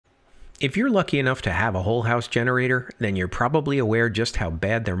If you're lucky enough to have a whole house generator, then you're probably aware just how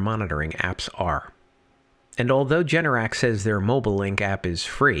bad their monitoring apps are. And although Generac says their Mobile Link app is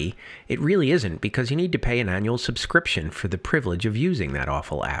free, it really isn't because you need to pay an annual subscription for the privilege of using that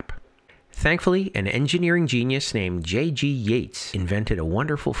awful app. Thankfully, an engineering genius named J.G. Yates invented a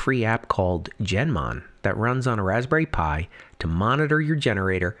wonderful free app called GENMON that runs on a Raspberry Pi to monitor your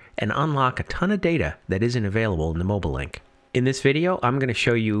generator and unlock a ton of data that isn't available in the Mobile Link. In this video, I'm going to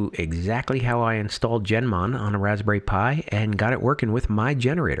show you exactly how I installed GENMON on a Raspberry Pi and got it working with my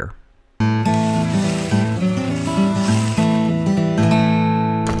generator.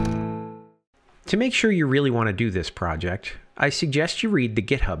 To make sure you really want to do this project, I suggest you read the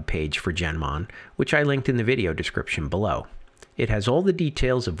GitHub page for GENMON, which I linked in the video description below. It has all the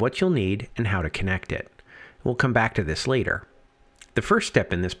details of what you'll need and how to connect it. We'll come back to this later. The first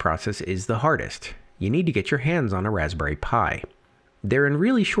step in this process is the hardest. You need to get your hands on a Raspberry Pi. They're in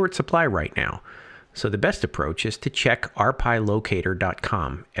really short supply right now, so the best approach is to check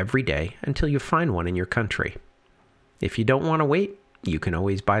rpilocator.com every day until you find one in your country. If you don't want to wait, you can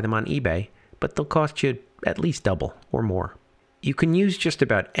always buy them on eBay, but they'll cost you at least double or more. You can use just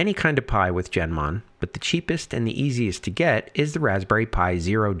about any kind of Pi with GENMON, but the cheapest and the easiest to get is the Raspberry Pi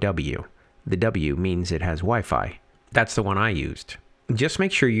Zero W. The W means it has Wi-Fi. That's the one I used. Just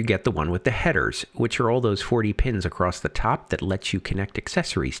make sure you get the one with the headers, which are all those 40 pins across the top that lets you connect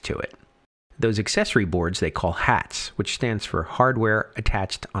accessories to it. Those accessory boards they call HATs, which stands for Hardware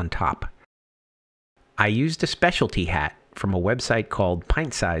Attached on Top. I used a specialty hat from a website called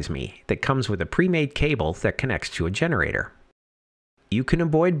Pint Size Me that comes with a pre-made cable that connects to a generator. You can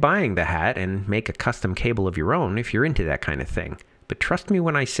avoid buying the hat and make a custom cable of your own if you're into that kind of thing. But trust me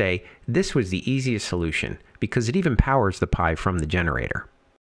when I say this was the easiest solution because it even powers the Pi from the generator.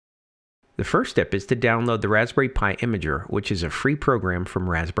 The first step is to download the Raspberry Pi Imager, which is a free program from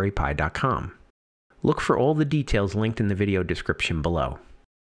raspberrypi.com. Look for all the details linked in the video description below.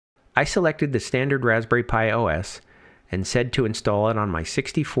 I selected the standard Raspberry Pi OS and said to install it on my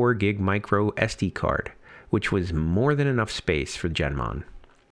 64 gig micro SD card, which was more than enough space for GENMON.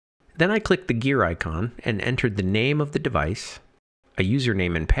 Then I clicked the gear icon and entered the name of the device, a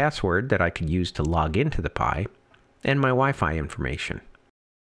username and password that I could use to log into the Pi, and my Wi-Fi information.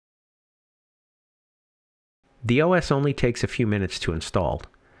 The OS only takes a few minutes to install,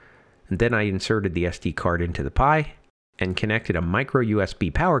 and then I inserted the SD card into the Pi and connected a micro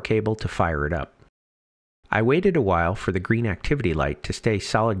USB power cable to fire it up. I waited a while for the green activity light to stay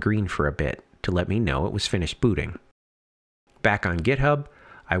solid green for a bit to let me know it was finished booting. Back on GitHub,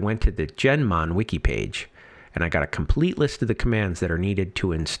 I went to the GENMON wiki page, and I got a complete list of the commands that are needed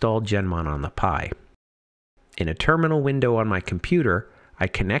to install GENMON on the Pi. In a terminal window on my computer, I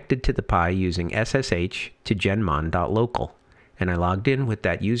connected to the Pi using SSH to genmon.local, and I logged in with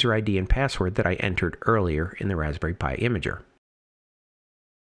that user ID and password that I entered earlier in the Raspberry Pi Imager.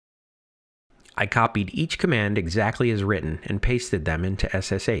 I copied each command exactly as written and pasted them into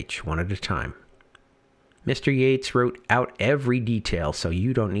SSH one at a time. Mr. Yates wrote out every detail, so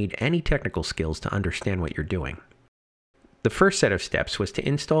you don't need any technical skills to understand what you're doing. The first set of steps was to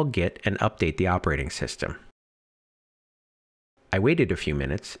install Git and update the operating system. I waited a few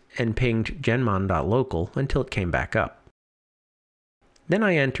minutes and pinged genmon.local until it came back up. Then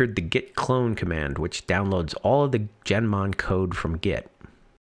I entered the git clone command, which downloads all of the GENMON code from Git.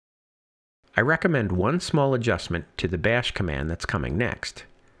 I recommend one small adjustment to the bash command that's coming next.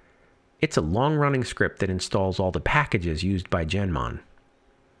 It's a long-running script that installs all the packages used by GENMON.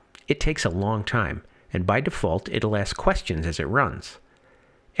 It takes a long time, and by default, it'll ask questions as it runs.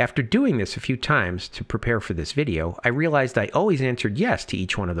 After doing this a few times to prepare for this video, I realized I always answered yes to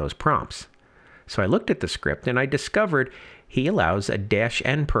each one of those prompts. So I looked at the script and I discovered he allows a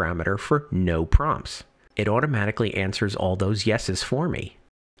 -n parameter for no prompts. It automatically answers all those yeses for me.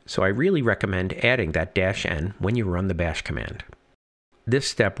 So I really recommend adding that -n when you run the bash command. This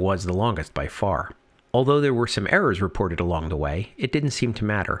step was the longest by far. Although there were some errors reported along the way, it didn't seem to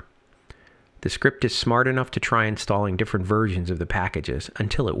matter. The script is smart enough to try installing different versions of the packages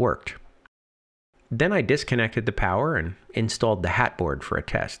until it worked. Then I disconnected the power and installed the HAT board for a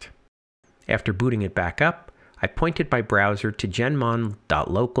test. After booting it back up, I pointed my browser to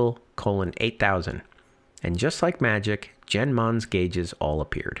genmon.local:8000, and just like magic, GENMON's gauges all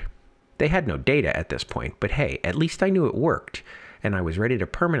appeared. They had no data at this point, but hey, at least I knew it worked, and I was ready to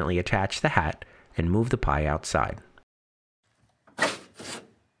permanently attach the hat and move the Pi outside.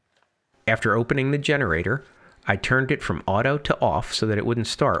 After opening the generator, I turned it from auto to off so that it wouldn't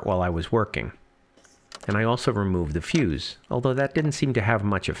start while I was working. And I also removed the fuse, although that didn't seem to have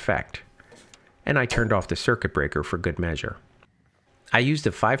much effect. And I turned off the circuit breaker for good measure. I used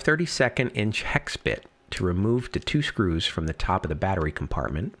a 5/32 inch hex bit to remove the 2 screws from the top of the battery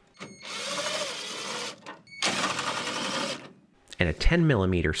compartment and a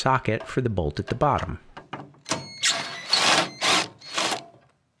 10mm socket for the bolt at the bottom.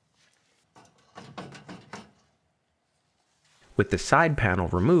 With the side panel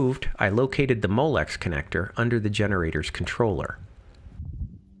removed, I located the Molex connector under the generator's controller.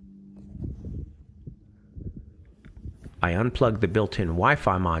 I unplugged the built-in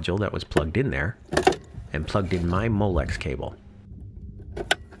Wi-Fi module that was plugged in there and plugged in my Molex cable.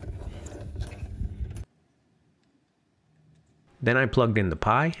 Then I plugged in the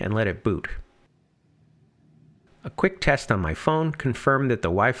Pi and let it boot. A quick test on my phone confirmed that the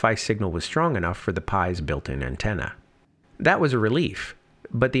Wi-Fi signal was strong enough for the Pi's built-in antenna. That was a relief,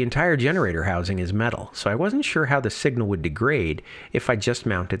 but the entire generator housing is metal, so I wasn't sure how the signal would degrade if I just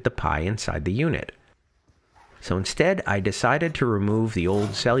mounted the Pi inside the unit. So instead, I decided to remove the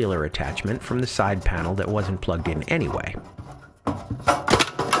old cellular attachment from the side panel that wasn't plugged in anyway.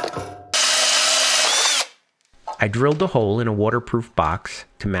 I drilled a hole in a waterproof box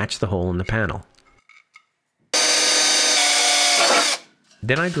to match the hole in the panel.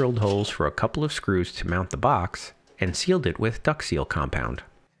 Then I drilled holes for a couple of screws to mount the box and sealed it with duct seal compound.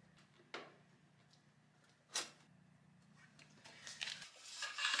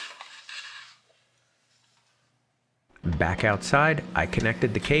 Back outside, I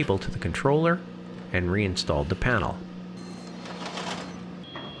connected the cable to the controller and reinstalled the panel.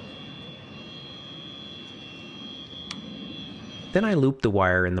 Then I looped the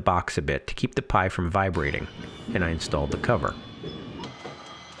wire in the box a bit to keep the Pi from vibrating, and I installed the cover.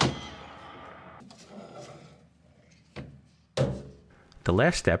 The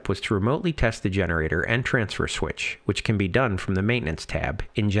last step was to remotely test the generator and transfer switch, which can be done from the Maintenance tab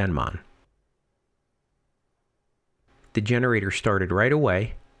in GENMON. The generator started right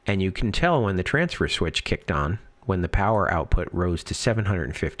away, and you can tell when the transfer switch kicked on when the power output rose to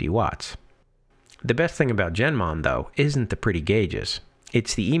 750 watts. The best thing about GENMON, though, isn't the pretty gauges.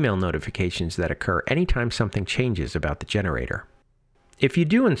 It's the email notifications that occur anytime something changes about the generator. If you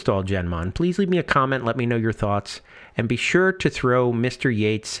do install GENMON, please leave me a comment, let me know your thoughts, and be sure to throw Mr.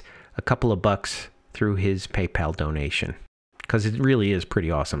 Yates a couple of bucks through his PayPal donation, because it really is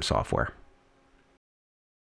pretty awesome software.